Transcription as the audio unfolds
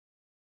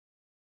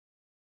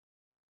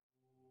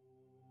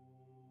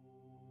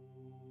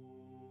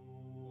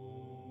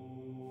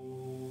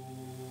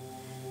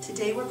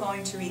Today we're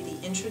going to read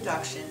the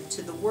introduction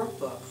to the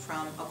workbook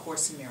from A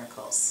Course in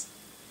Miracles.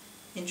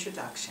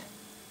 Introduction.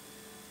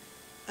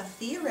 A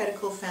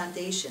theoretical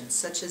foundation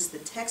such as the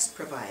text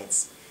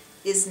provides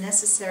is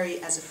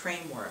necessary as a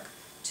framework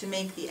to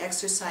make the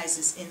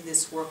exercises in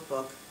this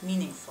workbook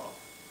meaningful.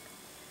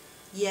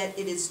 Yet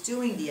it is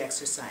doing the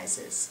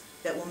exercises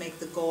that will make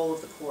the goal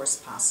of the course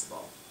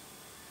possible.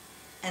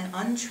 An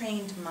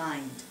untrained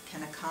mind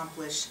can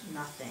accomplish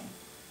nothing.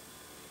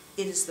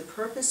 It is the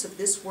purpose of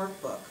this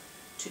workbook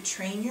to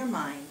train your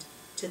mind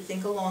to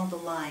think along the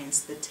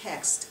lines the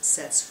text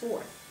sets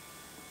forth.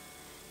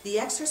 The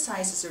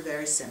exercises are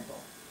very simple.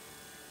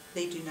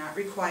 They do not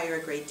require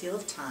a great deal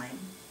of time,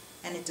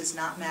 and it does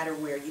not matter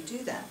where you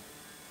do them.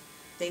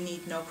 They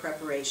need no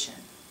preparation.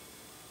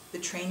 The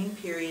training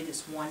period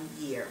is 1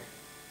 year.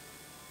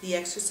 The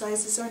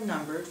exercises are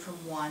numbered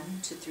from 1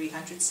 to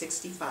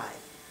 365.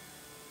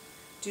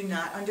 Do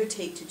not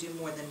undertake to do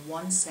more than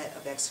one set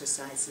of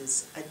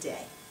exercises a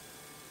day.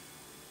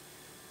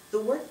 The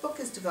workbook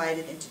is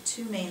divided into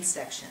two main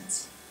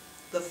sections.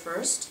 The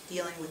first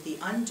dealing with the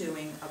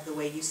undoing of the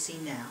way you see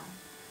now,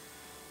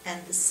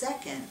 and the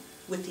second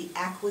with the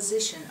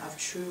acquisition of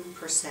true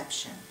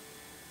perception.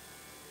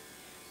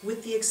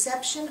 With the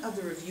exception of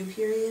the review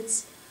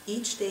periods,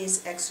 each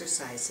day's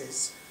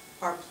exercises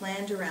are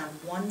planned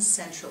around one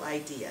central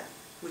idea,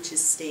 which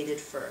is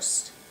stated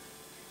first.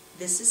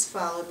 This is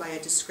followed by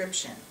a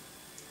description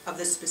of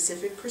the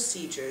specific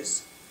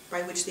procedures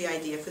by which the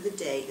idea for the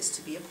day is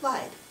to be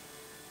applied.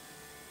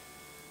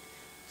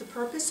 The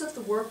purpose of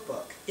the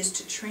workbook is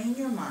to train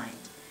your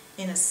mind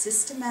in a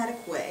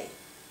systematic way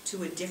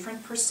to a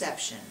different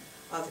perception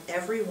of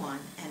everyone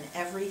and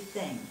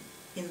everything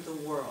in the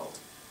world.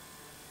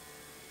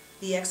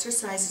 The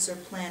exercises are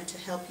planned to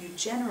help you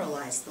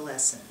generalize the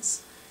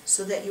lessons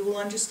so that you will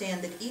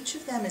understand that each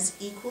of them is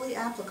equally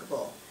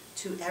applicable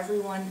to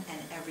everyone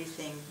and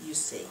everything you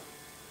see.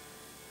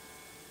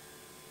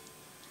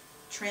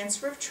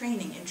 Transfer of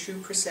training in true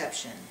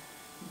perception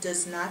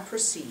does not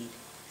proceed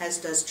as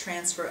does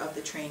transfer of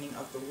the training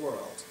of the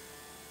world.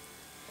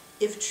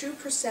 If true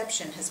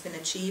perception has been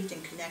achieved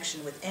in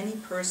connection with any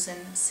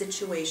person,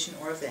 situation,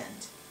 or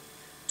event,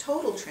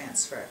 total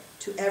transfer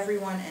to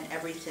everyone and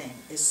everything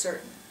is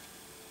certain.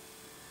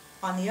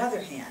 On the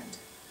other hand,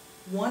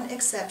 one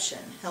exception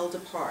held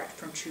apart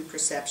from true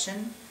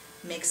perception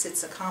makes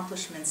its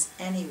accomplishments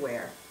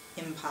anywhere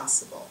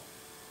impossible.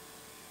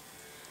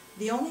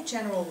 The only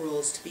general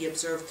rules to be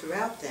observed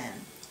throughout,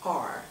 then,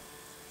 are,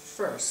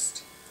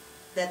 first,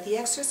 that the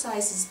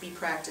exercises be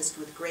practiced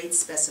with great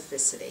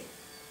specificity,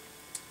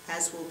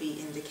 as will be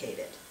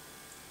indicated.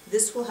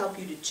 This will help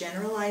you to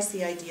generalize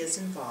the ideas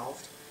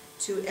involved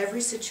to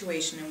every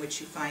situation in which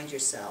you find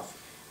yourself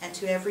and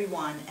to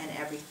everyone and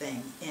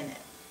everything in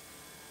it.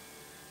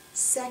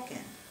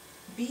 Second,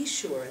 be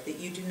sure that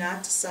you do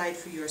not decide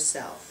for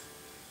yourself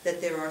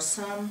that there are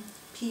some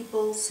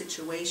people,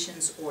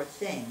 situations, or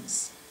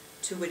things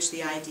to which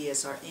the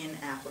ideas are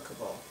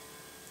inapplicable.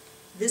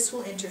 This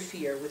will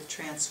interfere with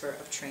transfer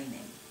of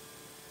training.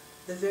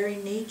 The very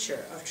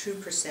nature of true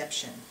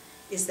perception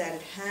is that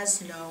it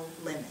has no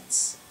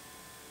limits.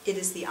 It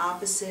is the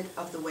opposite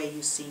of the way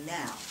you see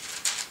now.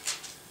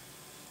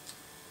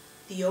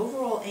 The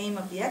overall aim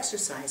of the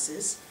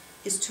exercises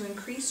is to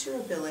increase your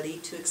ability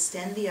to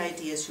extend the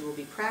ideas you will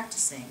be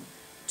practicing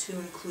to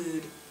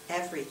include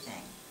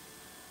everything.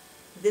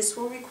 This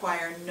will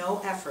require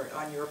no effort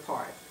on your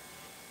part.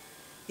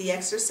 The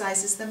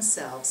exercises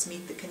themselves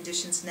meet the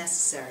conditions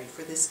necessary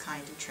for this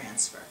kind of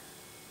transfer.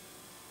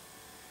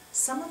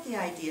 Some of the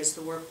ideas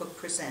the workbook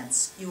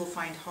presents you will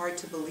find hard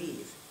to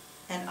believe,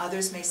 and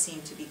others may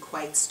seem to be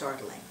quite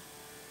startling.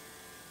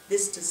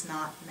 This does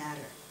not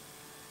matter.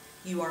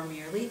 You are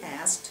merely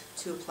asked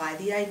to apply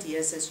the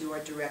ideas as you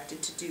are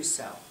directed to do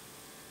so.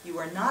 You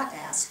are not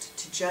asked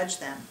to judge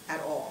them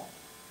at all.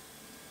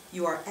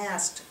 You are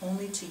asked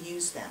only to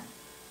use them.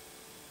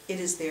 It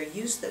is their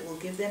use that will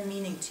give them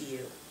meaning to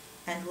you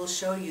and will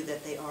show you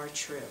that they are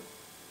true.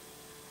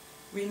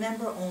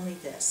 Remember only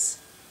this: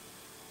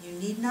 you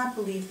need not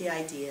believe the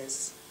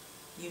ideas,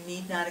 you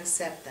need not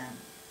accept them,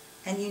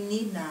 and you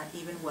need not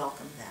even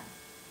welcome them.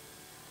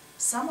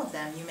 Some of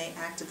them you may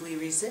actively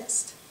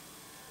resist.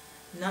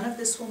 None of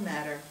this will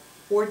matter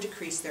or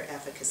decrease their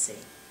efficacy.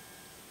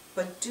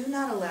 But do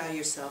not allow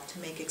yourself to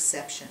make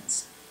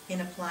exceptions in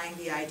applying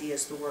the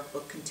ideas the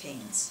workbook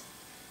contains.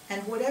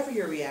 And whatever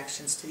your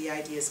reactions to the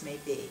ideas may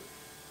be,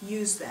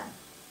 use them.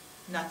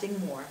 Nothing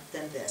more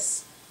than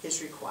this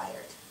is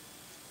required.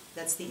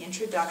 That's the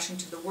introduction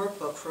to the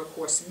workbook for A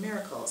Course in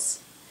Miracles.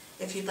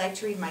 If you'd like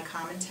to read my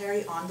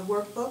commentary on the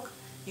workbook,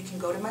 you can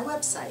go to my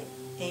website,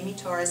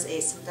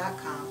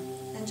 amytorresasm.com,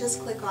 and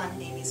just click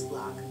on Amy's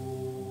blog.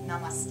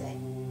 Namaste.